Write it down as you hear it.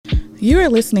You are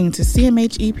listening to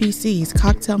CMH EPC's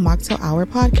Cocktail Mocktail Hour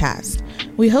podcast.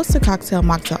 We host a Cocktail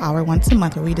Mocktail Hour once a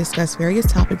month where we discuss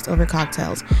various topics over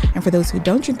cocktails. And for those who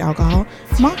don't drink alcohol,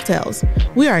 mocktails.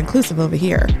 We are inclusive over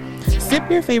here. Sip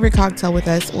your favorite cocktail with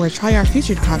us or try our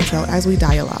featured cocktail as we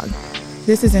dialogue.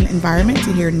 This is an environment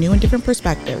to hear new and different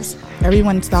perspectives.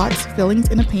 Everyone's thoughts, feelings,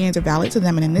 and opinions are valid to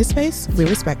them, and in this space, we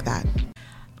respect that.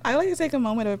 I'd like to take a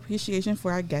moment of appreciation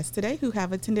for our guests today who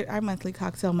have attended our monthly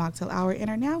Cocktail Mocktail Hour and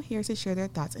are now here to share their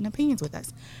thoughts and opinions with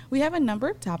us. We have a number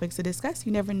of topics to discuss.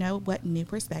 You never know what new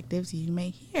perspectives you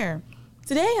may hear.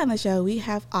 Today on the show, we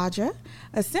have Audra,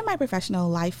 a semi-professional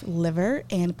life liver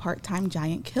and part-time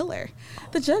giant killer.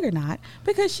 The juggernaut,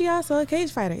 because she also a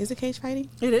cage fighter. Is it cage fighting?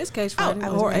 It is cage fighting,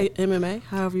 or MMA,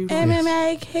 however you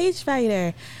MMA cage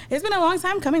fighter. It's been a long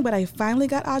time coming, but I finally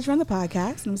got Audra on the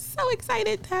podcast, and I'm so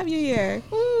excited to have you here.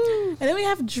 Woo. And then we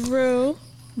have Drew.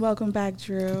 Welcome back,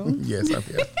 Drew. Yes, I'm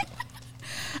here.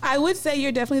 I would say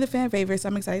you're definitely the fan favorite, so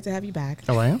I'm excited to have you back.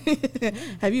 Oh, I am?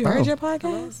 Have you heard your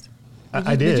podcast?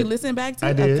 I did. Did you listen back to it?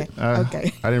 I did.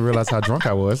 Okay. I didn't realize how drunk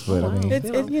I was, but I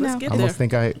mean, I almost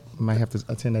think I might have to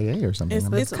attend AA or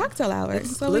something. It's cocktail hour.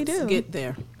 That's what we do. Let's get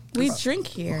there. We drink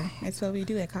here. That's what we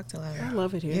do at cocktail hour. I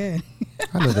love it here. Yeah.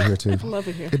 I love it here too. I love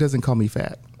it here. It doesn't call me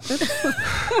fat.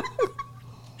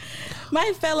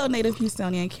 My fellow native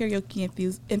Houstonian karaoke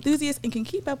enthusiast and can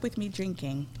keep up with me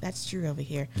drinking. That's Drew over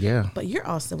here. Yeah. But you're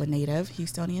also a native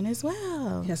Houstonian as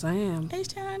well. Yes, I am.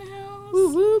 H-Town house.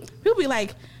 Woo woo. People be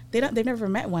like, they've never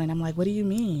met one, and I'm like, what do you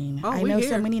mean? Oh, I know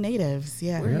so many natives.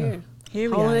 Yeah. We're here. Here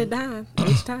we Holding are. it down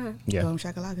each time. Yeah. Boom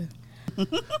shakalaka.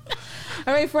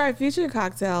 All right, for our future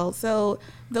cocktail. So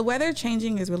the weather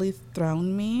changing has really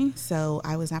thrown me. So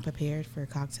I was not prepared for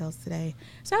cocktails today.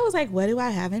 So I was like, what do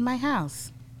I have in my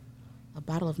house? A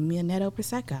bottle of Mianetto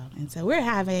Prosecco. And so we're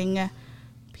having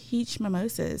peach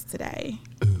mimosas today.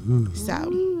 Ooh.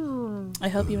 So I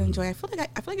hope you enjoy. I feel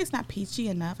like it's not peachy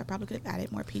enough. I probably could have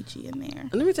added more peachy in there.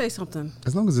 Let me tell you something.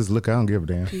 As long as it's liquor, I don't give a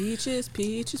damn. Peaches,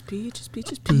 peaches, peaches,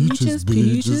 peaches, peaches,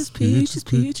 peaches, peaches,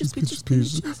 peaches, peaches,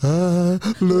 peaches. I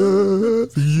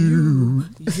love you.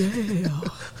 Yeah.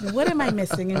 What am I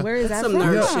missing, and where is that Some from?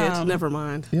 nerd shit. Never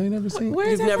mind. You ain't never seen? Where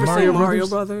is You've that never from? seen Mario Mario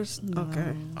Brothers?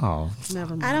 Okay. Oh,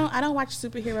 Never mind. I don't watch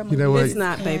superhero movies. You know what? It's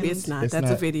not, baby. It's not. It's That's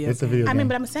not. a video. It's a game. video I game. mean,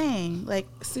 but I'm saying like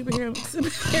superhero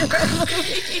movies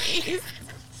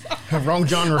Wrong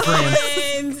genre,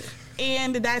 friend.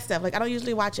 and that stuff. Like I don't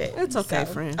usually watch it. It's okay,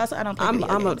 So, friend. Also, I don't play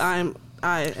video games.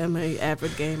 I am a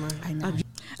avid gamer. I know.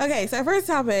 Okay, so first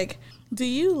topic: do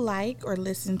you like or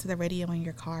listen to the radio in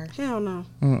your car? Hell no.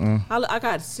 Mm-mm. I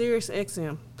got Sirius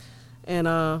XM, and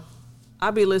I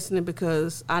be listening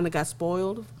because I done got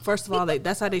spoiled. First of all,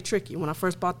 that's how they trick you. When I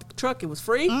first bought the truck, it was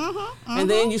free, and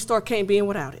then you can't be in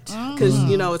without it because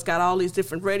it's got all these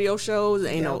different radio shows.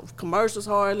 Ain't no commercials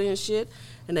hardly and shit,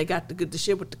 and they got the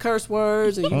shit with the curse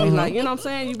words, and you be like, you know what I'm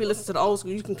saying? You be listening to the old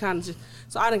school. You can kind of just.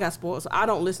 So I done got spoiled. So I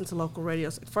don't listen to local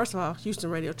radios. First of all, Houston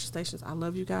radio stations. I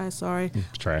love you guys. Sorry.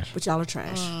 Trash. But y'all are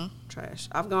trash. Trash.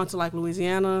 I've gone to like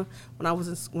Louisiana when I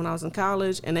was in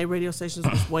college, and their radio stations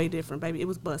was way different, baby. It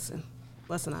was busting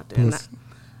out there.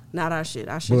 Not our shit.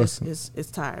 Our shit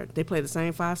is tired. They play the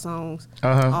same 5 songs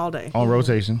all day On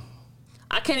rotation.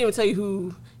 I can't even tell you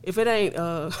who. If it ain't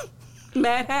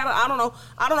Mad Hatter, I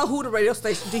don't know who the radio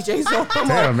station DJs are.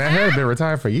 Damn, man, Hatter been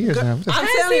retired for years now. I'm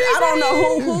telling you, I don't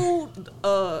know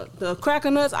who the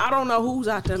Cracker Nuts. I don't know who's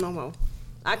out there no more.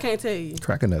 I can't tell you.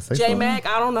 Cracker Nuts. J Mac,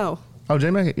 I don't know. Oh,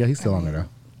 J Mac, yeah, he's still on there though.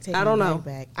 Take I don't my know.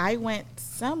 bag back. I went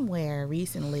somewhere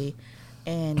recently,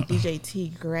 and DJ T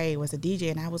Gray was a DJ,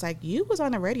 and I was like, "You was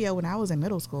on the radio when I was in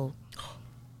middle school."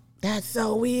 That's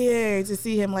so weird to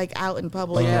see him like out in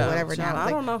public or whatever. Child, Now I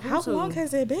like, don't know how who. long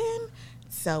has it been?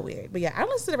 So weird. But yeah, I don't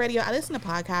listen to the radio. I listen to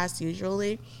podcasts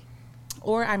usually,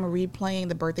 or I'm replaying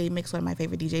the birthday mix one of my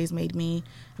favorite DJs made me.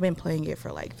 I've been playing it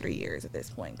for like 3 years at this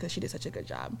point because she did such a good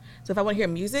job. So if I want to hear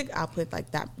music, I'll put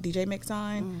like that DJ mix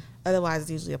on. Otherwise,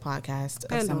 it's usually a podcast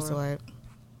of some sort.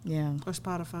 Yeah. Or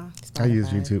Spotify. I use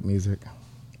YouTube Music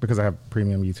because I have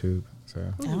premium YouTube. So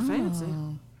Fancy.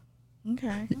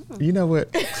 Okay. you know what?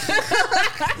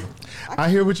 I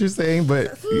hear what you're saying,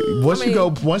 but once you go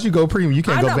premium, you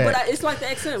can't I go know, back. but it's like the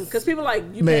XM because people like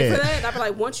you pay for that. And I be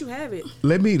like, once you have it,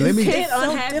 let me can't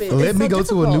unhave it. let me so go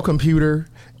to a new difficult. computer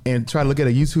and try to look at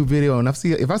a YouTube video, and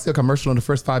if I see a commercial in the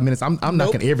first 5 minutes, I'm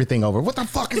knocking everything over. What the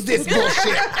fuck is this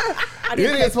bullshit? You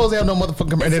ain't supposed to have no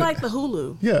motherfucking. It's like the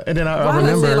Hulu. Yeah, and then I Why did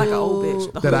I say remember like an old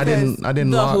bitch? The that I Hulu. didn't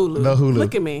The lock Hulu. the Hulu.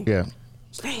 Look at me. Yeah.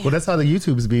 Damn. Well, that's how the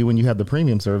YouTubes be when you have the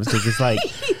premium service. Because it's like,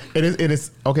 it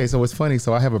is okay. So it's funny.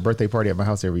 So I have a birthday party at my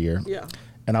house every year. Yeah.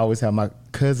 and I always have my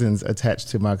cousins attached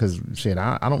to my, because shit,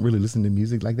 I don't really listen to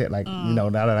music like that. Like, you know,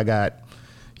 now that I got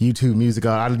YouTube music,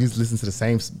 I just listen to the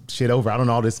same shit over. I don't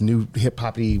know all this new hip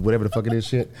hoppy whatever the fuck it is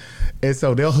shit. And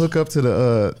so they'll hook up to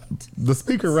the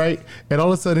speaker, right? And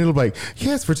all of a sudden it'll be like,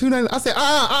 yes, for $2.99. I said,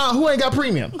 who ain't got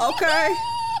premium? Okay.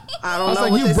 I don't I was know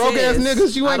like, what you this broke is. ass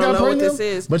niggas, you I ain't don't got know what premium. this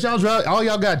is. But all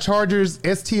y'all got Chargers,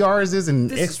 STRs and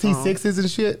This is wrong. XT6s and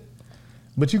shit.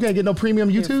 But you can't get no premium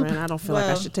Here, YouTube. friend, I don't feel like I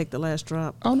Well, should take the last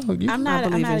drop. Oh no, I'm not a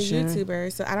believe in sharing.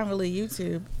 YouTuber, so I don't really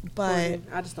YouTube. But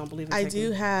I just don't believe in I taking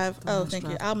do have. the Oh, last thank you.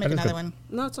 drop. I'll make I just another got- one.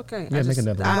 No, it's okay. Yeah, make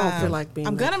another one. I don't feel like being.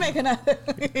 I'm that. gonna make another.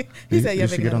 You He said, "Yeah,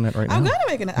 should make get on another." that right I'm now. gonna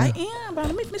make another. I am, but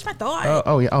let me finish my thought.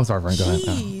 Oh yeah, I'm sorry, Frank. Go ahead.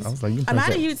 Jeez. I was like, you I'm not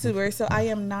a finish it. YouTuber, so I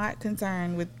am not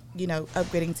concerned with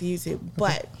upgrading to YouTube.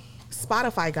 But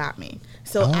Spotify got me.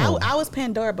 So Oh. I was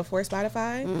Pandora before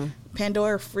Spotify.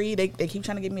 Pandora free. They keep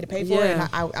trying to get me to pay for it, and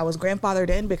I was grandfathered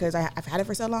in because I've had it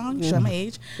for so long. Show my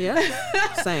age. Yeah,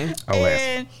 same. Oh, yes.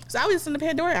 And so I was listening to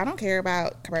Pandora. I don't care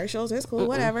about commercials. It's cool,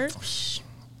 whatever.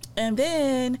 And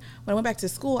then when I went back to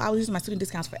school, I was using my student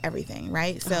discounts for everything,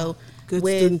 right? So Good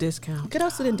with student discount. good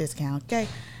old student discount. Okay.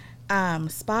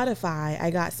 Spotify,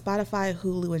 I got Spotify,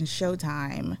 Hulu, and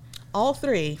Showtime, all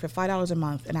three for $5 a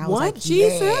month, and I was What? like,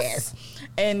 Jesus? yes.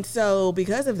 And so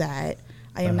because of that,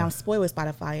 I am now spoiled with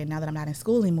Spotify, and now that I'm not in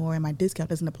school anymore and my discount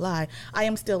doesn't apply, I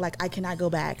am still like, I cannot go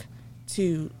back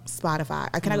to Spotify.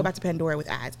 I cannot go back to Pandora with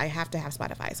ads. I have to have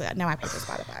Spotify. So now I pay for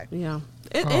Spotify. Yeah.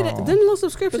 Then little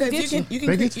subscriptions Because get you can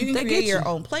They get create you. your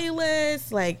own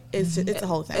playlist. Like it's a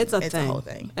whole thing. It's a it's thing. a whole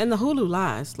thing. And the Hulu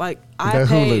lies. Like The I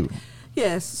paid. Hulu.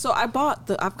 Yes. So I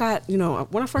bought I've got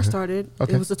when I first started,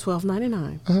 Okay. it was the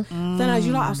 $12.99. Then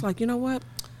I was like, you know what?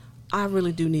 I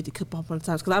really do need to keep up on the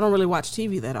times because I don't really watch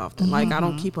TV that often. Like I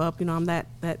don't keep up. I'm that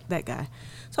guy.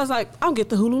 So I was like, I'll get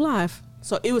the Hulu Live.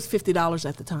 So it was $50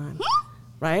 at the time,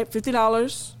 right?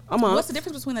 $50 a month. What's the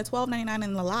difference between the $12.99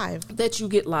 and the live? that you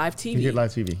get live TV? You get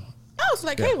live TV. Oh, it's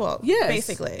like Yeah. cable. Yes,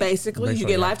 basically. Basically, you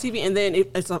Basically, get yeah. live TV, and then if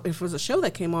it was a show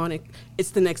that came on,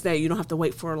 it's the next day. You don't have to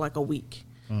wait for like a week.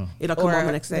 It'll come Or on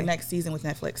the next day. the next season with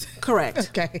Netflix. Correct.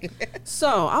 Okay.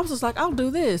 So I was just like, I'll do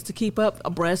this to keep up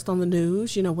abreast on the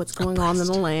news. What's going on in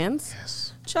the lands.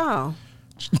 Yes. Child,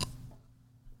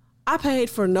 I paid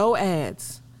for no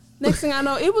ads. Next thing I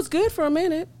know, it was good for a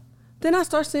minute. Then I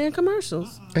start seeing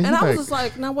commercials, And and you I was like- just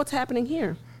like, now what's happening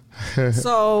here?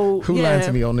 So Who lied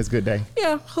to me on this good day?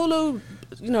 Yeah, Hulu,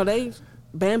 they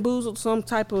bamboozled some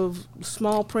type of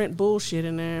small print bullshit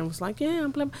in there and was like, yeah,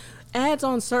 blah, blah. Ads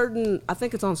on I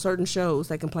think it's on certain shows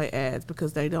they can play ads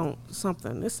because they don't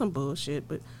it's some bullshit.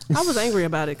 But I was angry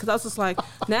about it because I was just like,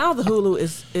 now the Hulu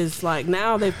is like,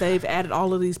 now they've added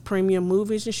all of these premium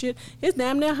movies and shit. It's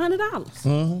damn near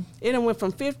 $100. It done went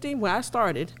from 50 where I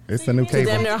started. It's the new damn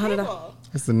cable. near $100.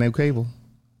 It's the new cable.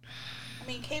 I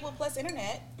mean, cable plus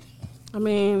internet. I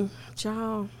mean,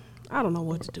 child, I don't know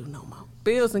what to do no more.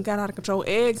 Bills and got out of control.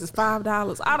 Eggs is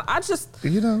 $5. I just, What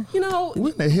in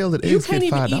the hell did you eggs can't get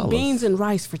even $5? eat beans and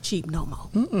rice for cheap no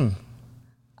more.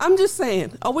 I'm just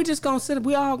saying, are we just gonna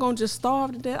we all gonna just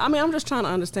starve to death? I mean, I'm just trying to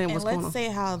understand And what's going let's on. say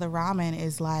how the ramen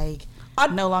is like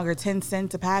no longer 10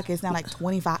 cents a pack. It's now like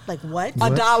 25. Like what?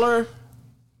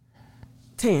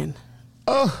 $1.10.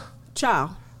 Oh,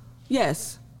 Child,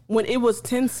 yes. When it was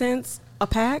 10 cents a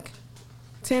pack,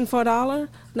 10 for $1,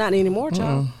 not anymore,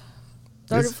 child.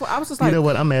 34. I was just like, you know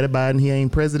what? I'm mad at Biden. He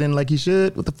ain't president like he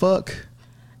should. What the fuck?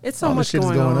 it's so all this much shit is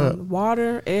going going on. up.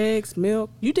 Water, eggs,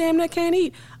 milk. You damn near can't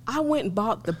eat. I went and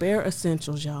bought the bare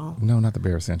essentials, y'all. No, not the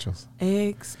bare essentials.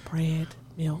 Eggs, bread,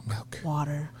 milk,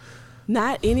 water.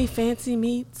 Not any fancy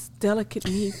meats, delicate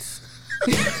meats.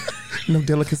 No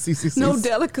delicacies. No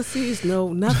delicacies,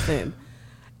 no nothing.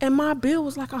 And my bill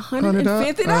was like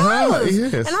 $150.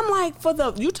 Yes. And I'm like,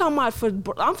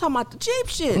 I'm talking about the cheap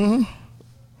shit.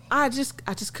 I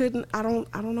just couldn't. I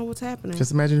don't know what's happening.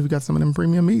 Just imagine if you got some of them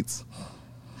premium meats.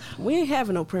 We ain't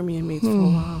having no premium meats for a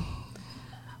while.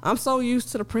 I'm so used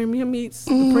to the premium meats.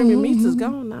 The premium meats is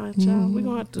gone now, child. We're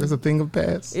gonna have That's to. a thing of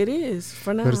past. It is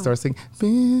for now. Better start singing.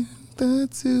 Been the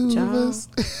two of Child. us.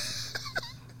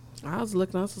 I was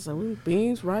looking. I was just like,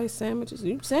 beans, rice, sandwiches.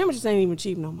 Sandwiches ain't even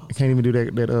cheap no more. You can't even do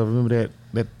that. Remember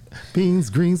that beans,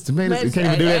 greens, tomatoes. You can't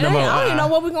even do that no more. I don't even know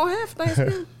what we're gonna have for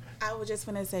Thanksgiving. I was just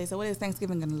finna say, so what is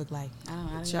Thanksgiving gonna look like? I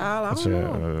don't know. Child, I don't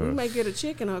know. Child. We may get a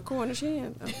chicken or a Cornish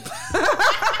hen. You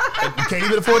can't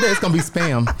even afford that. It's gonna be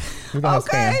spam. We're gonna have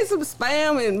Okay, spam. some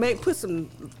spam and put some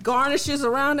garnishes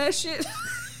around that shit.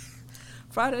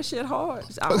 Fry that shit hard.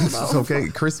 I don't It's know. okay,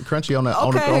 crunchy on the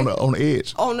Okay. on the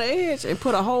edge. On the edge and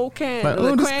put a whole can Like, of oh,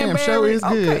 the this spam cranberry. show is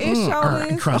good. Okay, it sure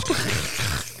is. Crunch.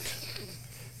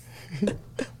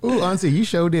 Ooh, Auntie, you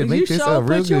sure did make this up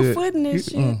real put your good. foot in this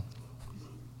shit.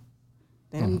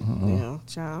 Yeah,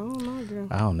 child. I don't know, girl.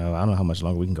 I don't know. I don't know how much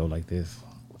longer we can go like this.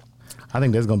 I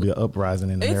think there's gonna be an uprising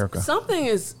in America. Something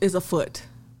is afoot.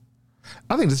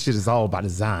 I think this shit is all by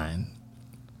design.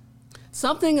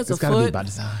 Something is It's gotta be afoot. by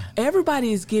design.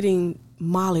 Everybody is getting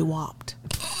mollywopped.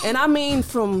 And I mean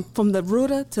from the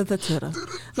rooter to the titter.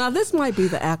 Now, this might be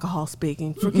the alcohol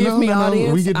speaking. Forgive me,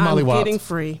 audience. We get I'm mollywopped. getting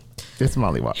free. It's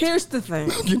mollywop. Here's the thing.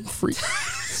 Get free.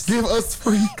 Give us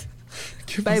free.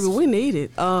 Give Baby, us- we need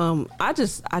it.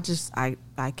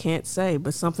 I can't say,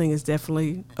 but something is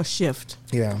definitely a shift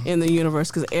in the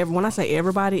universe. Because when I say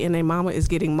everybody and their mama is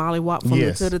getting mollywopped from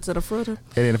Yes. the titter to the frutter.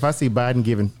 And then if I see Biden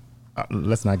giving,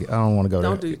 let's not get. I don't want to go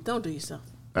there. Don't do yourself.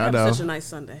 I Have know. such a nice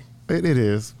Sunday. It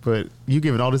is, but you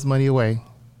giving all this money away,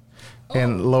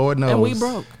 and Lord knows, And we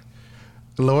broke.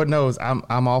 Lord knows,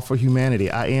 I'm all for humanity.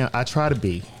 I am. I try to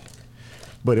be,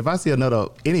 but if I see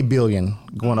any billion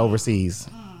going overseas,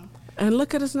 And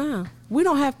look at us now. We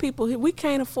don't have people here. We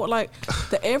can't afford, like,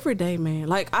 the everyday man.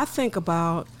 Like, I think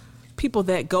about people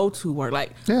that go to work.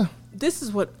 Like, yeah, this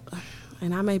is what,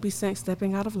 and I may be saying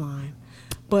stepping out of line,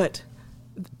 but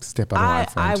step out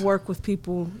of line, I friend. work with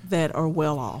people that are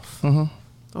well off.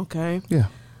 Okay? Yeah,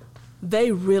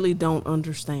 They really don't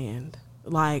understand.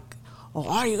 Like,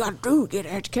 all you got to do is get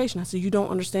an education. I said, you don't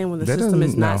understand when the That system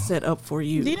is doesn't- not no. set up for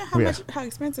you. Do you know Yeah. how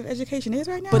expensive education is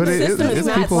right now? But But the it- system it's is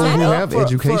not people set who up have for,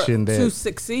 education to that-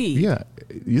 succeed. yeah.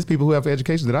 These people who have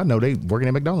education that I know, they working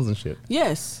at McDonald's and shit.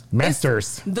 Yes.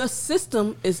 Masters. The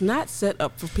system is not set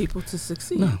up for people to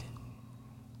succeed. No.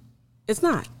 It's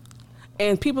not.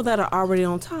 And people that are already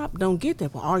on top don't get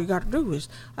that. Well, all you got to do is,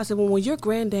 I said, well, when your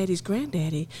granddaddy's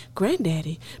granddaddy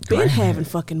been having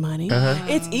fucking money,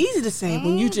 it's easy to say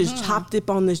when you just hopped up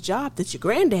on this job that your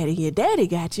granddaddy, your daddy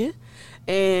got you,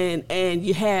 and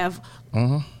you have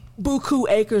buku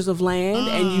acres of land,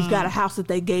 and you've got a house that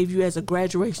they gave you as a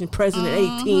graduation present at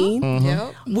 18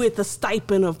 Yep. with a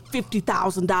stipend of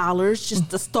 $50,000 just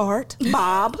to start,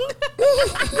 Bob.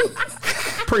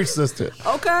 Preach, sister.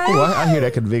 Okay. Oh, I hear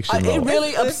that conviction. It Lord.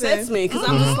 really upsets Listen. me because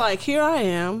I'm just like, here I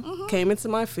am, came into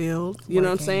my field, you know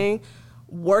what I'm saying,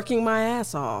 working my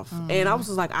ass off. And I was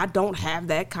just like, I don't have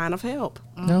that kind of help,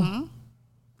 No.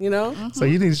 you know? So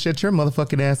you need to shut your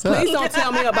motherfucking ass up. Please don't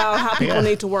tell me about how people Yeah.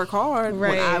 need to work hard.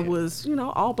 When I Right. was,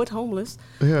 all but homeless.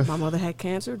 Yeah. My mother had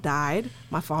cancer, died.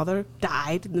 My father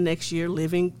died the next year,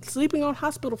 sleeping on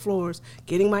hospital floors,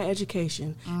 getting my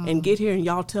education, and get here and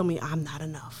y'all tell me I'm not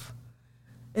enough.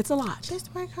 It's a lot.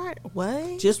 Just work hard.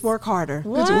 What? Just work harder.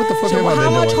 What the fuck So am I how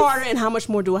doing? much harder and how much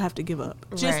more do I have to give up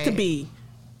just to Right. be?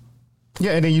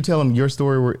 Yeah, and then you tell them your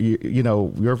story, where you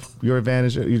know your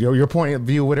advantage, your point of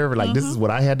view, whatever. Like this is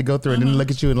what I had to go through, and then look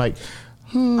at you and like,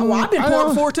 Oh, well, I've been I poor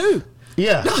don't- before too.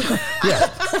 yeah, yeah.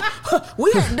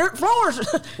 We had dirt floors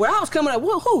where I was coming up.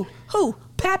 Who?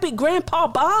 Pappy Grandpa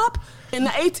Bob in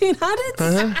the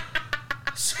 1800s?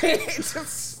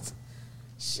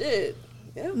 Shit.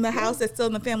 Yeah. The house that's still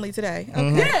in the family today. Okay.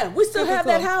 Mm-hmm. Yeah, we still have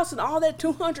that Typical. house and all that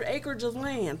 200 acres of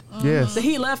land Yes. that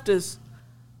he left us.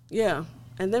 Yeah.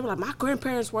 And they were like, my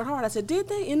grandparents worked hard. I said, did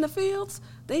they in the fields?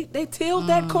 They tilled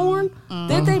that corn?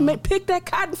 Did they pick that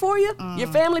cotton for you? Your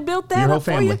family built that Your whole up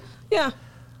for you? family. Yeah.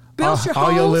 Built your homes?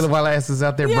 all your little while asses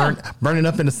out there Yeah. burning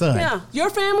up in the sun. Yeah. Your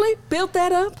family built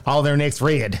that up? All their necks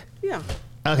red. Yeah.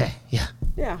 Okay, yeah.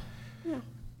 Yeah. Yeah.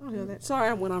 I'll hear that. Sorry,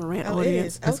 I went on a rant. Oh, it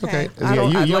audience. is. It's okay. I Yeah,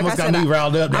 don't- you like almost I got said, me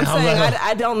riled up. I'm now. saying like,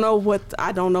 I don't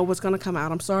know what's going to come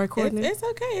out. I'm sorry, Courtney. It's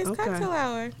okay. It's Okay. cocktail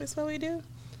hour. That's what we do.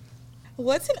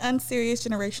 What's an unserious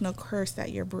generational curse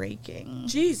that you're breaking?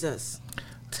 Jesus.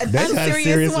 An That got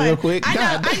serious real quick. I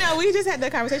God. know. We just had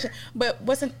that conversation. But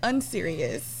what's an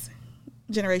unserious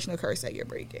generational curse that you're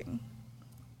breaking?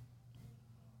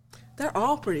 They're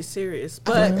all pretty serious,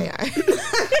 I feel like but they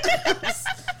are.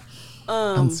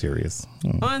 I'm serious.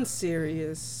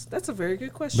 unserious. That's a very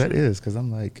good question. That is because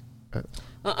I'm like, An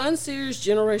unserious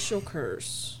generational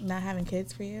curse. Not having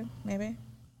kids for you, maybe.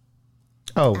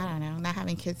 oh, I don't know. Not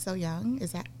having kids so young.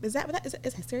 Is that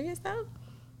serious though?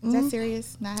 Is that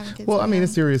serious? Not having kids. well, so I mean, young?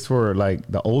 it's serious for like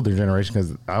the older generation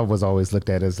because I was always looked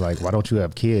at as like, why don't you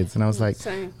have kids? And I was like,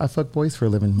 Same. I fuck boys for a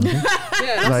living. Mother.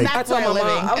 Yeah, Like- I told my For a mom.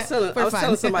 living. I was telling For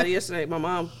fun. somebody yesterday. My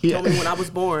mom Yeah. told me when I was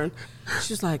born.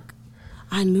 She's like,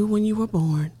 I knew when you were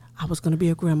born I was going to be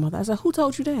a grandmother. I said, who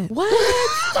told you that? What?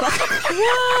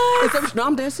 What? No,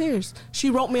 I'm dead serious. She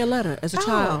wrote me a letter as a Oh.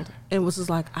 child and was just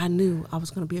like, I knew I was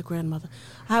going to be a grandmother.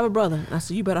 I have a brother. And I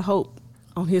said, you better hope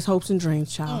on his hopes and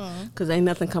dreams, child, because ain't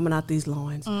nothing coming out these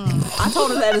loins. I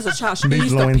told her that as a child. She These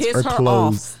used to loins piss are her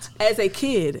closed. off. as a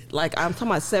kid, like I'm talking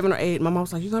about 7 or 8, my mom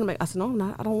was like, "You're gonna make." I said, "No, I'm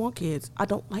not. I don't want kids. I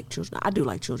don't like children. I do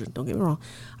like children. Don't get me wrong.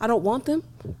 I don't want them.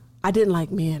 I didn't like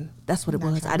men. That's what it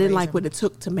was. I didn't like what it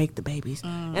took to make the babies,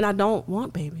 and I don't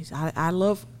want babies. I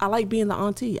like being the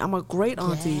auntie. I'm a great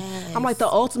auntie. Yes. I'm like the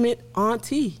ultimate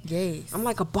auntie. Yes. I'm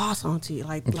like a boss auntie.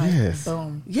 Like Yes.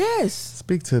 Boom. yes.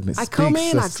 Speak to me. I come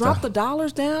Speak, in, sister. I drop the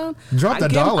dollars down. Drop the I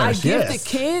dollars, give yes. the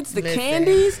kids the Listen.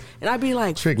 candies, and I be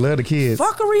like, Trick, love the kids.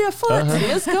 fuckery afoot.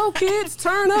 Let's go, kids.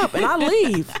 Turn up, and I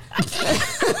leave.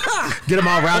 Get them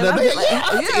all riled And up. I be like,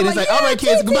 And it's like, all right,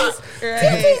 kids, goodbye.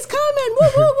 TT's coming. Woo,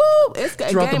 woo, woo. It's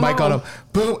Drop the game mic on on. them.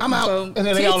 Boom, I'm out. Boom. And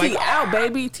then they all TT like, out,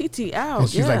 baby. TT out. and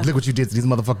she's like, look what you did to these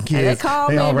motherfucking kids. And they call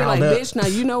me all and be riled like, up. bitch, now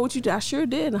you know what you did. I sure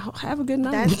did. Have a good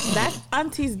night. That's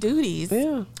auntie's duties.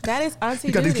 Yeah. That is auntie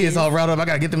You got these duties. kids all riled up. I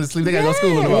gotta get them to sleep. They gotta go to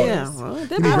school tomorrow. Yeah. Well, You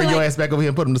need to bring your ass back over here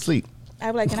and put them to sleep.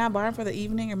 I'd be like, can I borrow them for the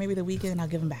evening or maybe the weekend and I'll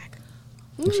give them back?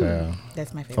 Child.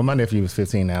 That's my Well, favorite. my nephew was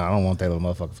 15 now. I don't want that little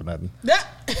motherfucker for nothing.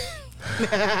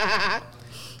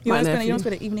 You want to nephew.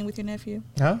 spend an evening with your nephew?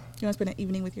 Huh? You want to spend an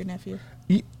evening with your nephew?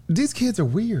 These kids are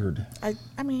weird.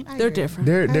 I mean, They're agree. different.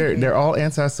 They're all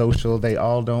antisocial. They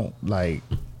all don't like.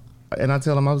 And I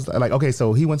tell him, I was like, okay,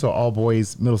 so he went to an all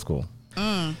boys middle school,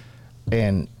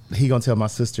 and he gonna tell my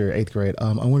sister 8th grade,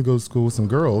 I want to go to school with some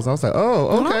girls. I was like,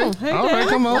 oh, okay, Oh, hey, all right, Dad.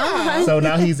 come on. Hi. So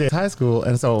now he's in high school,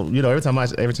 and so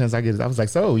every chance I get, I was like,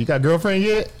 so you got a girlfriend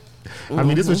yet? I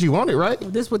mean, this what you wanted, right?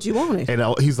 This what you wanted. And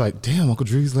he's like, damn, Uncle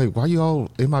Drew. He's like, why you all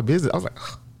in my business? I was like,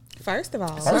 First of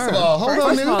all, first of all, hold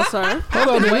on, First of all, nigga. sir, Hold I've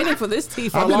on, been nigga. waiting for this tea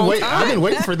for a I've long been time.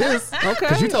 waiting for this. Okay.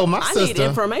 Because you told my I sister. need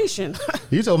information.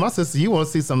 You told my sister you want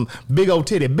to see some big old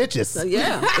titty bitches.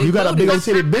 Yeah. You got a booty. big old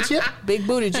titty bitch yet? Big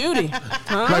booty Judy.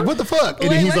 Huh? Like, what the fuck? And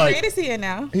Wait, then he's what like, grade is he in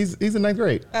now? he's in 9th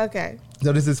grade. Okay.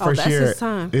 So this is first that's year. his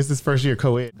time. This is first year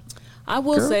co-ed. I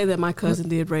will Girl. say that my cousin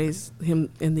did raise him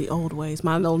in the old ways.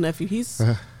 My little nephew, he's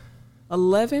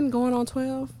 11 going on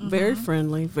 12. Very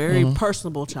friendly, very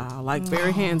personable child, like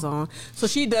very hands-on. So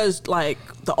she does like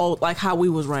the old, like how we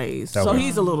was raised. So Okay.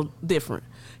 he's a little different.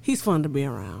 He's fun to be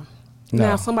around. No.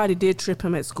 Now, somebody did trip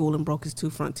him at school and broke his 2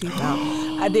 front teeth out.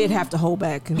 I did have to hold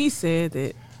back. And he said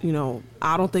that,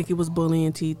 I don't think it was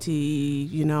bullying TT,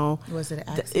 Was it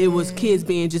an It was accident?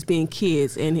 kids being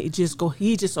kids, and he just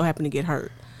so happened to get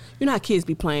hurt. You know how kids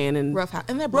be playing and Rough house.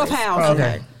 And they're rough boys. house.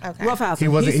 Okay. Okay. Rough house. He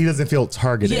doesn't feel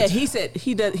targeted. Yeah, he said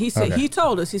he does. He said Okay. he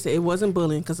told us. He said it wasn't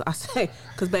bullying because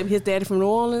because baby, his daddy from New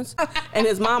Orleans and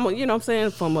his mama, you know what I'm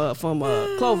saying, from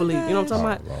Cloverleaf. You know what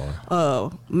I'm talking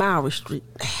about? Mowry Street.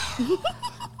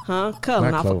 Huh?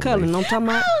 Cullen, Not off of Cullen. Cloverleaf. You know what I'm talking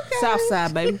about? South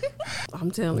Side, baby.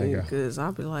 I'm telling There you you, go. because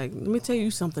I'll be like, let me tell you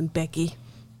something, Becky.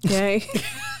 Okay?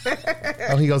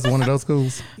 Oh, he goes to one of those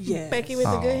schools. Yeah. Becky with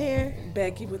the good hair.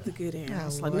 Becky with the good hair. Oh,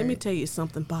 It's like, let Lord. me tell you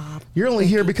something, Bob. You're only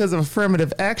here because of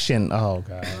affirmative action. Oh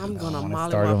God. I'm gonna I wanna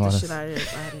molly start him off on the this. shit out of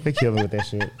everybody. They kill me with that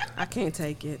shit. I can't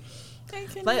take it.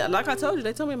 Like I told you,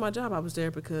 they told me at my job I was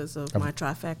there because of my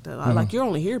trifecta. Like, you're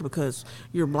only here because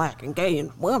you're black and gay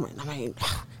and woman. I mean,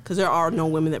 because there are no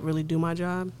women that really do my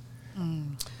job.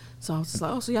 So I was just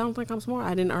like, oh, so y'all don't think I'm smart?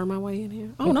 I didn't earn my way in here.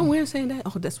 Oh, no, we ain't saying that.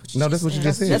 Oh, that's what you No, just that's what you said.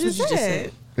 just said. That's what you just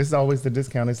said. This is always the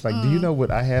discount. It's like, do you know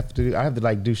what I have to do? I have to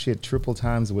like do shit triple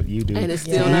times what you do. And it's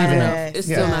still Yes. not Yes. enough. It's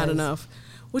still not Yes. enough.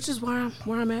 Which is where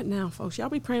I'm at now, folks. Y'all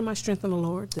be praying my strength in the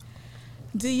Lord.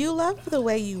 Do you love the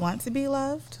way you want to be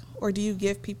loved, or do you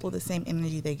give people the same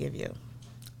energy they give you?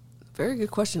 Very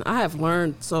good question. I have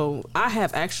learned. So I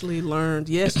have actually learned.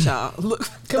 Yes, child. Look,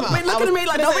 Come don't on. be looking at me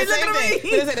like don't be looking at me.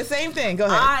 Say the same thing. Go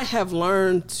ahead. I have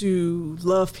learned to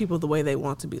love people the way they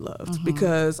want to be loved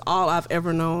because all I've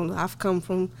ever known, I've come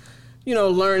from,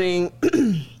 learning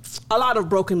a lot of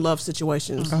broken love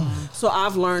situations. So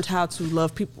I've learned how to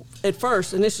love people. At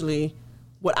first, initially,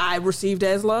 what I received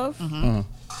as love.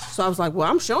 So I was like, well,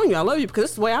 I'm showing you I love you because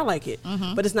it's the way I like it.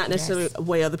 But it's not necessarily the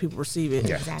way other people receive it.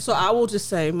 Yeah. Exactly. So I will just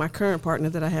say my current partner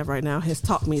that I have right now has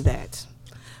taught me that.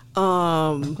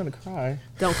 I'm gonna cry.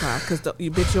 Don't cry, because you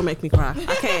bitch, you'll make me cry.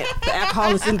 I can't. The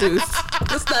alcohol is induced.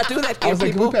 Let's not do that I here, was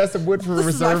like, can people. we pass some wood for This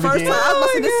is my reserve first again? time. I was about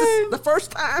to say, Oh, this my is the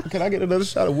first time. Can I get another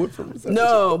shot of wood from reserve?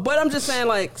 No, but I'm just saying,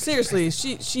 like, seriously,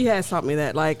 she has taught me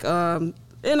that. Like,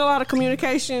 in a lot of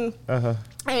communication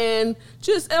and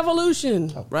just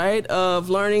evolution, right? Of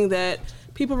learning that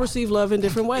people receive love in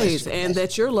different ways and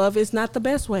that your love is not the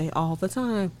best way all the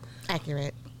time.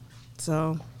 Accurate.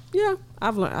 So, yeah,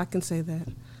 I've learned. I can say that.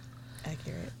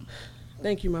 Accurate.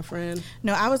 Thank you, my friend.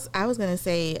 No, I was gonna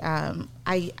say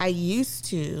I used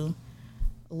to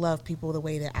love people the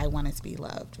way that I wanted to be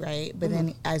loved, right? But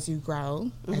then as you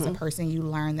grow as a person, you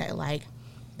learn that like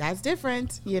that's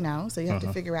different, So you have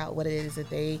to figure out what it is that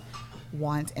they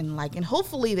want and like, and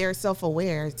hopefully they're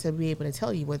self-aware to be able to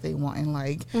tell you what they want and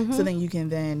like, so then you can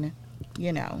then,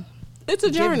 you know, it's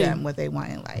a journey. give them what they want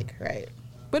and like, right?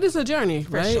 But it's a journey,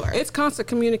 right? sure. It's constant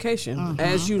communication.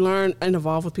 As you learn and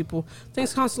evolve with people,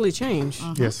 things constantly change.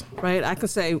 Yes. Right? I can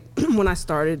say when I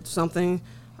started something,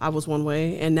 I was one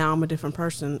way, and now I'm a different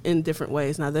person in different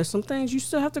ways. Now, there's some things you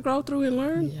still have to grow through and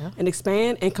learn and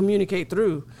expand and communicate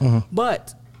through.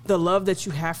 But the love that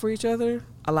you have for each other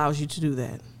allows you to do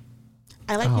that.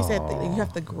 I like you said that you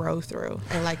have to grow through.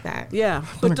 I like that. Yeah,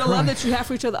 but the love that you have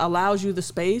for each other allows you the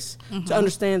space to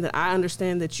understand that I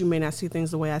understand that you may not see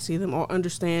things the way I see them, or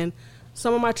understand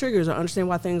some of my triggers, or understand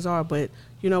why things are. But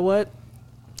you know what?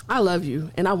 I love you,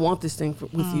 and I want this thing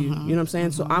with you. You know what I'm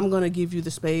saying? So I'm going to give you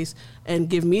the space, and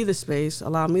give me the space,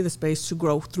 allow me the space to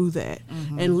grow through that.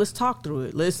 And let's talk through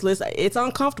it. Let's. It's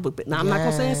uncomfortable, but now I'm not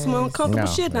going to say it's some uncomfortable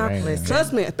shit now.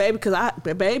 Trust me, baby, because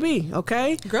baby,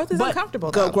 okay? Growth is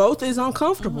uncomfortable, though. Growth is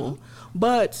uncomfortable.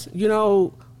 But, you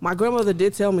know, my grandmother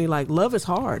did tell me, like, love is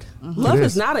hard. Love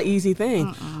is not an easy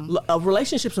thing.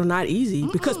 Relationships are not easy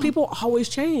because people always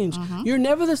change. You're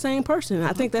never the same person.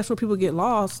 I think that's where people get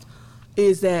lost,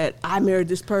 is that I married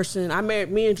this person.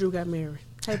 Me and Drew got married.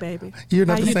 Hey, baby. You're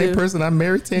not How the you same do? person I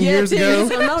married 10 years ago,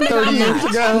 No, 30 years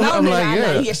ago. No, I'm like,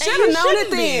 yeah. You should have known it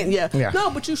shouldn't then. be. Yeah. No,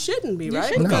 but you shouldn't be, right?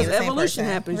 shouldn't be Because the same evolution person.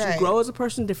 happens. Right. You grow as a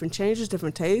person, different changes,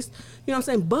 different tastes. You know what I'm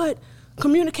saying? But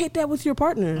communicate that with your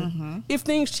partner. If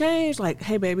things change, like,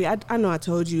 hey, baby, I know I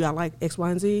told you I like X,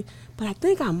 Y, and Z, but I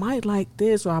think I might like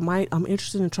this, or I'm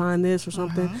interested in trying this or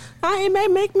something. It may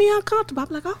make me uncomfortable. I'm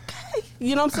like, okay.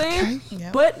 You know what I'm saying? Okay.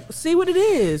 Yeah. But see what it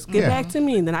is. Get back to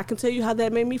me, and then I can tell you how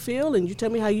that made me feel, and you tell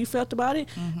me how you felt about it,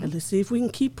 and let's see if we can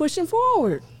keep pushing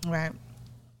forward. Right.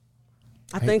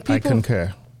 I think people. I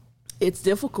concur. It's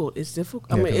difficult. It's difficult.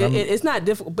 Yeah, I mean, 'cause it's not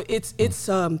difficult, but it's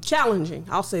challenging.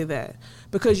 I'll say that,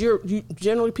 because you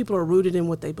generally people are rooted in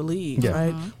what they believe,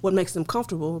 right? What makes them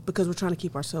comfortable, because we're trying to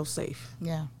keep ourselves safe.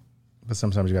 Yeah. But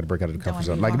sometimes you got to break out of the comfort wanna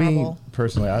zone. be Like me vulnerable.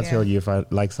 personally, I'll tell you if I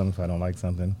like something, if I don't like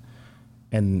something.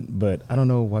 But I don't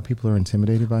know why people are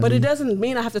intimidated by But me. it doesn't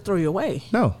mean I have to throw you away.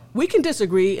 No. We can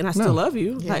disagree, and I still No. love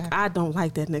you. Yeah. Like, I don't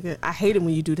like that nigga. I hate it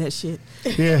when you do that shit.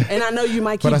 Yeah. And I know you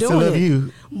might keep But I doing still love it.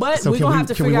 you. But So we're can gonna we- have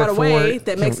to can we figure out a work way forward?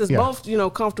 that Can makes we- us yeah.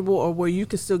 both, comfortable, or where you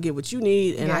can still get what you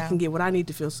need, and I Yeah. can get what I need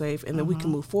to feel safe, and then we can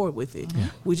move forward with it.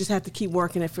 We just have to keep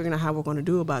working at figuring out how we're going to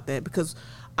do about that, because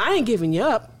I ain't giving you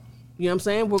up. You know what I'm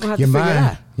saying? We're gonna have You're to figure it mine.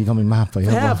 out. You're going to be mine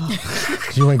forever. Forever.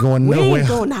 You ain't going We nowhere. ain't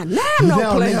going not now,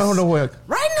 no place. No, nowhere.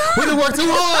 Right now. We done worked too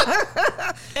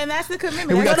hard. And that's the commitment.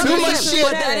 And we That's got the too much commitment shit. to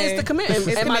But that each is the other. commitment. It's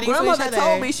And my committing to grandmother each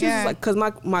told other. me, she was like,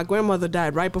 because my grandmother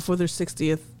died right before their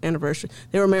 60th anniversary.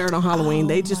 They were married on Halloween.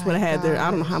 They just would have had their,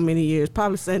 I don't know how many years,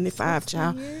 probably 75,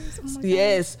 child.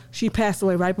 Yes, she passed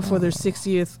away right before their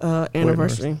 60th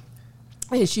anniversary.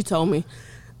 And she told me,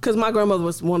 because my grandmother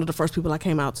was one of the first people I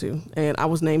came out to, and I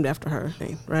was named after her,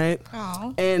 right?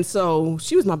 Aw. And so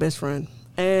she was my best friend.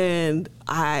 And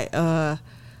I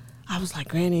was like,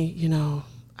 Granny, you know,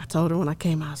 I told her when I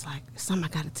came out, I was like, "There's something I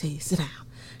got to tell you. Sit down."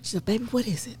 She said, "Baby, what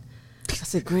is it?" I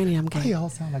said, "Granny, I'm Why gay." you all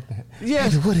sound like that? Yeah.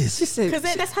 Baby, what is She it? said,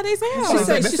 Because that's how they sound. she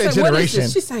said, That's she their said, "What is generation.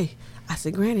 this?" She say, I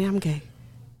said, "Granny, I'm gay."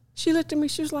 She looked at me.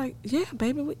 She was like, "Yeah,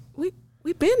 baby,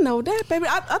 we been know that, baby.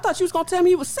 I thought you was gonna tell me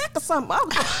you was sick or something."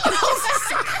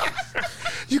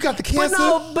 You got the But cancer?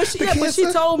 no, but she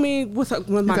cancer? told me with my got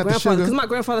the grandfather, sugar? because my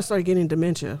grandfather started getting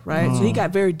dementia, right? So he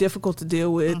got very difficult to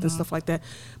deal with and stuff like that.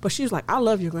 But she was like, "I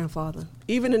love your grandfather,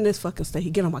 even in this fucking state. He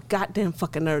get on my goddamn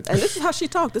fucking nerves." And this is how she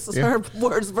talked. This is Yeah. her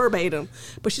words verbatim.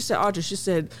 But she said, "Audrey," she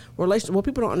said, what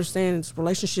people don't understand is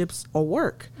relationships or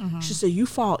work. She said, you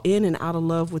fall in and out of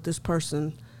love with this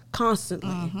person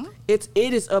constantly. It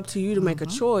is up to you to make a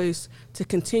choice to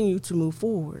continue to move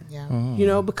forward. Yeah. You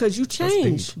know, because you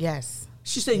change. deep. Yes.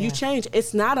 She said, Yeah. you change.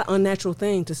 It's not an unnatural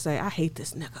thing to say, I hate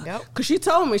this nigga. Yep. Because she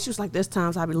told me, she was like, there's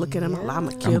times I be looking at him, I'm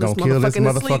going to I'm kill going this to kill this motherfucker in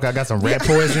his sleep. motherfucker. I got some rat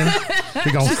poison.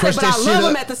 We going to She crush said, but that I shit love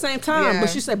him up. at the same time. Yeah. But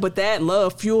she said, but that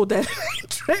love fueled that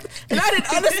trick. And I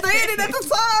didn't understand it at the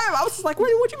time. I was just like, what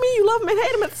do you mean you love him and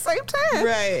hate him at the same time?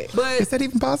 Right. But Is that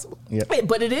even possible? Yeah.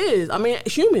 But it is. I mean,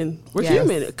 human. We're Yes.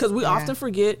 human. Because we Yeah. often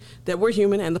forget that we're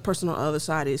human and the person on the other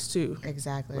side is too.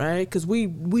 Exactly. Right? Because we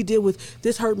deal with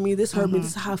this hurt me, this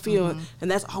is how I feel, and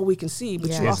that's all we can see. But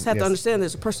you Yes. also have to Yes. understand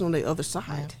there's a person on the other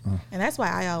side. And that's why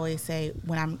I always say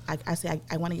when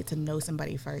I want to get to know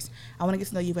somebody first. I want to get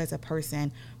to know you as a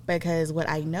person, because what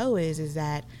I know is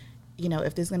that you know,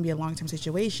 if this is going to be a long-term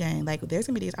situation, like there's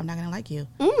going to be days I'm not going to like you.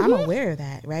 I'm aware of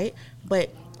that, right?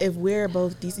 But if we're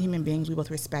both decent human beings, we both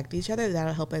respect each other,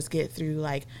 that'll help us get through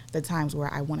like the times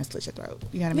where I want to slit your throat.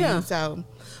 You know what I mean? So,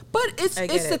 but it's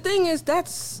the thing is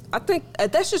I think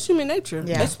that's just human nature,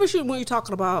 especially when you're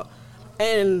talking about.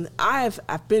 And I've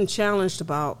been challenged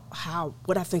about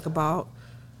what I think about,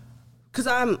 because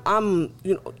I'm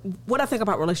you know what I think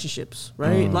about relationships,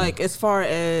 right? Like as far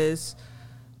as,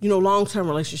 you know, long-term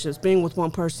relationships, being with one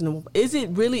person, is it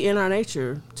really in our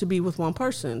nature to be with one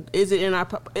person? Is it in our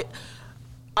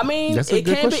I mean, it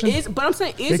can be, but I'm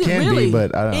saying, is it really? Be,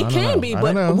 but it can be,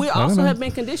 but we also have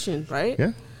been conditioned, right?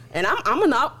 Yeah. And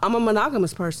I'm a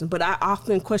monogamous person, but I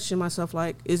often question myself,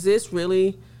 like, is this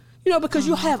really, you know, because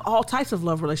you have all types of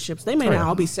love relationships. They may not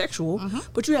all be sexual,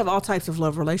 but you have all types of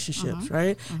love relationships,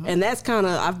 right? And that's kind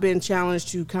of, I've been challenged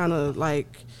to kind of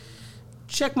like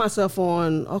check myself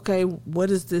on, okay, what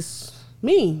does this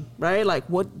mean, right? Like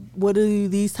what are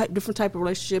these different type of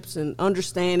relationships, and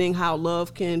understanding how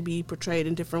love can be portrayed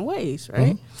in different ways,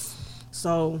 right?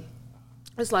 So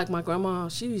it's like my grandma,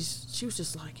 she was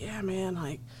just like, yeah, man,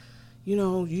 like, you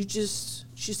know,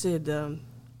 she said,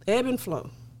 ebb and flow.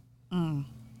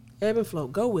 Ebb and flow,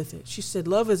 go with it. She said,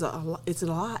 love is it's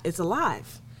alive.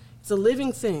 It's a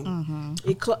living thing.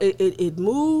 It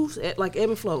moves like ebb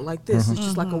and flow, like this. It's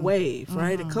just like a wave,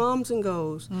 right? It comes and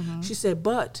goes. She said,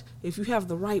 but if you have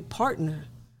the right partner,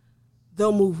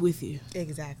 they'll move with you.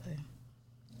 Exactly.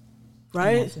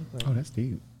 Right? Oh, that's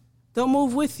deep. They'll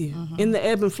move with you in the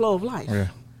ebb and flow of life,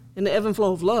 in the ebb and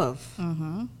flow of love.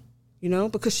 You know,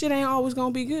 because shit ain't always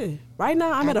gonna be good. Right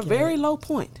now, I'm at a very low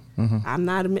point. I'm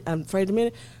afraid to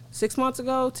admit it. 6 months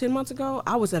ago, 10 months ago,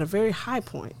 I was at a very high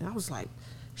point. I was like,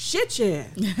 shit, yeah.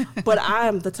 But I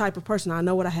am the type of person, I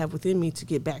know what I have within me to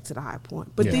get back to the high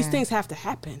point. But these things have to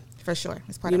happen. For sure.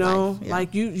 It's part of life. Yeah.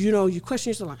 Like, you know, you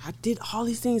question yourself, like, I did all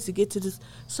these things to get to this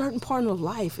certain part of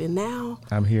life, and now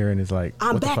I'm here, and it's like,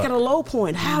 I'm back at a low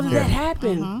point. How did that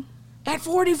happen? At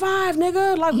 45,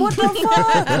 nigga, like, what the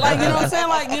fuck? Like, you know what I'm saying?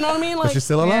 Like, you know what I mean? Like, but you're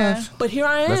still alive. But here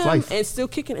I am, and still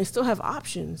kicking, and still have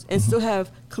options, and still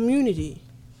have community,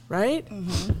 right?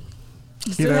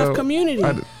 Still have community.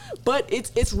 But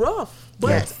it's rough.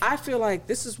 But I feel like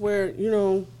this is where, you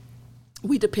know,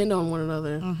 we depend on one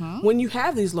another. When you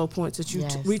have these low points that you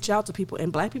reach out to people,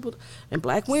 and black people and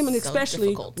black women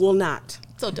especially will not.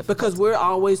 So difficult. Because we're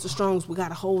always the strongest. We got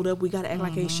to hold up. We got to act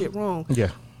like ain't shit wrong.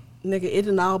 Yeah. Nigga, it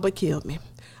done all but killed me.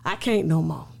 I can't no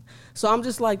more. So I'm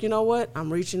just like, you know what?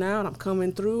 I'm reaching out. I'm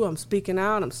coming through. I'm speaking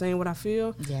out. I'm saying what I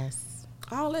feel. Yes.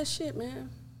 All that shit,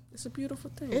 man. It's a beautiful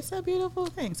thing. It's a beautiful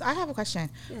thing. So I have a question.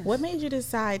 Yes. What made you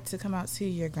decide to come out to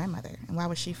your grandmother, and why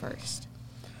was she first?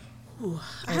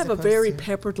 I have a very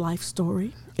peppered life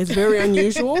story. It's very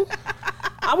unusual.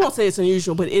 I won't say it's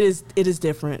unusual, but it is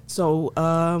different. So,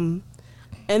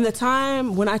 and the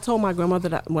time when I told my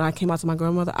grandmother when I came out to my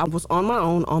grandmother, I was on my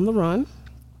own, on the run,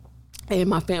 and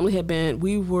my family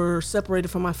we were separated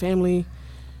from my family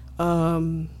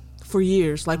for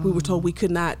years. Like, we were told we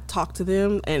could not talk to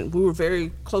them, and we were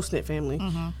very close-knit family.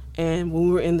 And when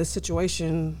we were in this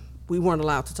situation, we weren't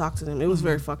allowed to talk to them. It was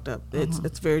very fucked up.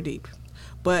 It's very deep.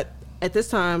 But at this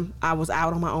time, I was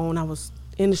out on my own. I was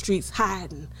in the streets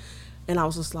hiding. And I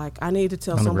was just like, I need to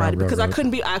tell somebody, because I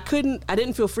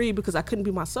didn't feel free because I couldn't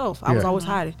be myself. I was always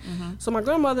hiding. So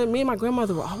me and my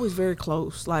grandmother were always very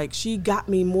close. Like, she got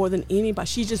me more than anybody.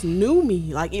 She just knew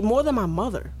me, like, more than my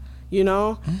mother, you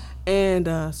know? And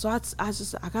so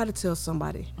I got to tell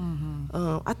somebody.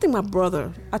 I think my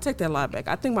brother, I take that lie back.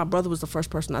 I think my brother was the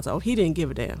first person I told. He didn't give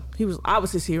a damn. I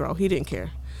was his hero. He didn't care.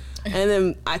 And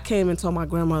then I came and told my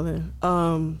grandmother.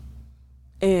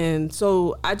 And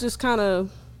so I just kind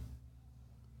of,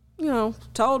 you know,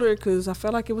 told her, because I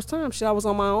felt like it was time. I was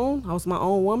on my own. I was my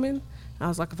own woman. I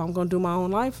was like, if I'm going to do my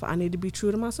own life, I need to be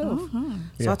true to myself.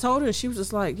 So I told her, and she was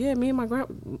just like, yeah, me and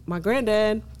my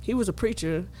granddad, he was a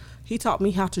preacher. He taught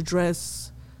me how to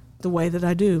dress the way that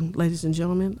I do, ladies and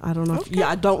gentlemen. I don't know.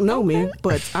 I don't know me,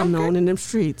 but I'm known in them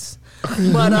streets.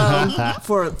 But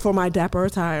for my dapper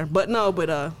attire. But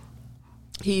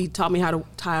he taught me how to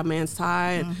tie a man's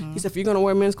tie. And he said, if you're going to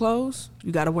wear men's clothes,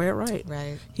 you got to wear it right.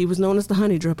 Right. He was known as the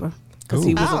honey dripper, because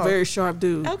he was a very sharp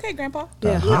dude. Okay, Grandpa.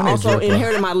 Yeah. I also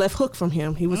inherited my left hook from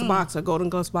him. He was a boxer, Golden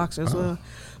Gloves boxer as well.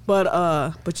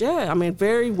 But yeah, I mean,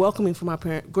 very welcoming for my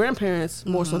grandparents,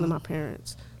 more so than my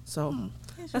parents. So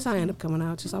that's how I ended up coming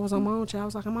out. Just I was on my own child. I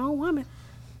was like, I'm my own woman.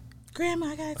 Grandma,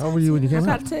 I got. How old were you when you came out?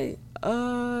 I got to tell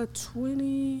you,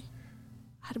 20.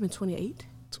 I'd have been 28.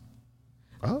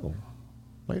 Oh,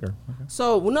 later. Okay.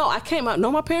 So no, I came out.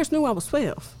 No, my parents knew I was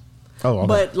 12. Oh, okay.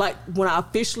 But like when I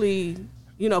officially,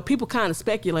 You know, people kind of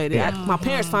speculated. My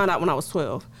parents found out when I was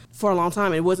 12. For a long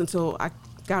time, it wasn't until I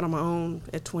got on my own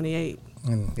at 28.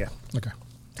 Yeah. Okay.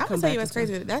 I'm gonna tell you what's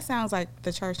crazy. That sounds like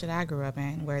the church that I grew up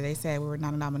in, where they said we were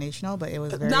non-denominational, but it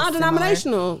was very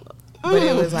non-denominational. Similar. But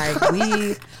it was like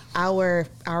our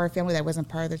family that wasn't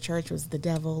part of the church was the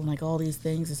devil and like all these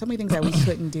things and so many things that we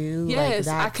couldn't do. Yes,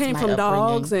 like I came from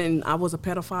dogs and I was a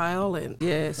pedophile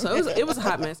and so it was a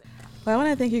hot mess. Well, I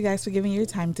want to thank you guys for giving your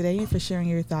time today and for sharing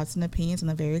your thoughts and opinions on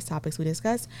the various topics we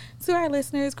discussed. To our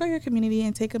listeners, grow your community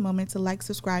and take a moment to like,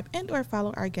 subscribe, and or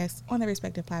follow our guests on their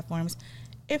respective platforms.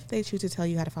 If they choose to tell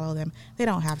you how to follow them, they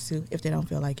don't have to if they don't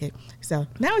feel like it. So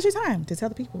now is your time to tell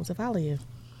the people to follow you.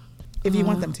 If you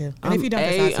want them to. And if you don't,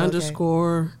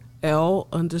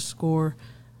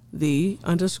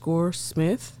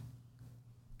 A_L_the_Smith.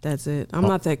 That's it. I'm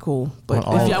not that cool. But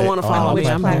if y'all want to follow me,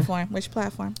 I'm here. Which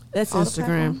platform? That's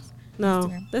Instagram.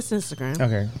 No, that's Instagram.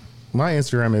 Okay. My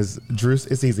Instagram is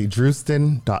it's easy,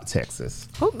 Drewston.Texas.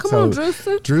 Oh, come on,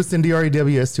 Drewston. Drewston,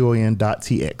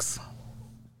 DREWSTON.TX.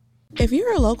 If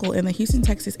you're a local in the Houston,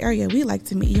 Texas area, we'd like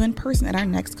to meet you in person at our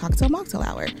next Cocktail Mocktail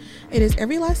Hour. It is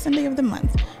every last Sunday of the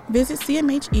month. Visit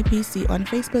CMH EPC on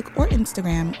Facebook or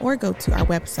Instagram, or go to our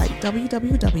website,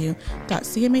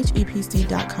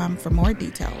 www.cmhepc.com for more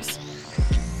details.